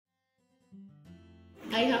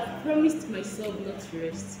I have promised myself not to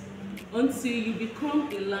rest until you become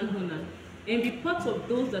a landowner and be part of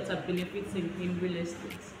those that are benefiting in real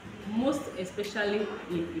estate, most especially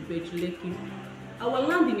in Ibeju Lekki. Our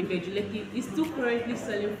land in Ibeju Lekki is still currently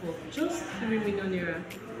selling for just 3 million naira,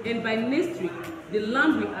 and by next week, the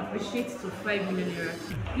land will appreciate to 5 million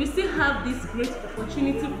naira. You still have this great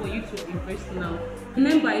opportunity for you to invest now.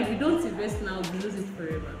 Remember, if you don't invest now, you lose it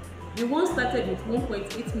forever. The one started with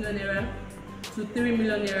 1.8 million naira to 3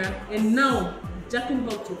 million naira, and now jacking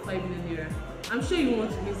up to 5 million naira. I'm sure you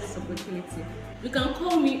want to use this opportunity. You can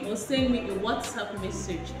call me or send me a WhatsApp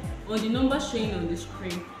message on the number showing on the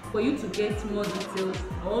screen for you to get more details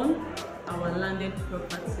on our landed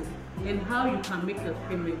property and how you can make your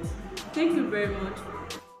payment. Thank you very much.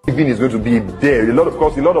 Living is going to be there. A lot of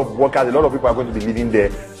workers, a lot of people are going to be living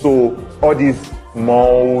there. So all these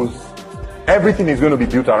malls, everything is going to be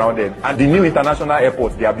built around them. And the new international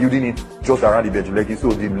airport, they are building it just around Ibeju Lekki. So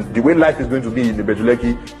the way life is going to be in Ibeju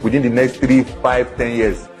Lekki within the next 3, 5, 10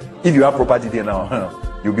 years, if you have property there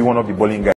now, you'll be one of the balling guys.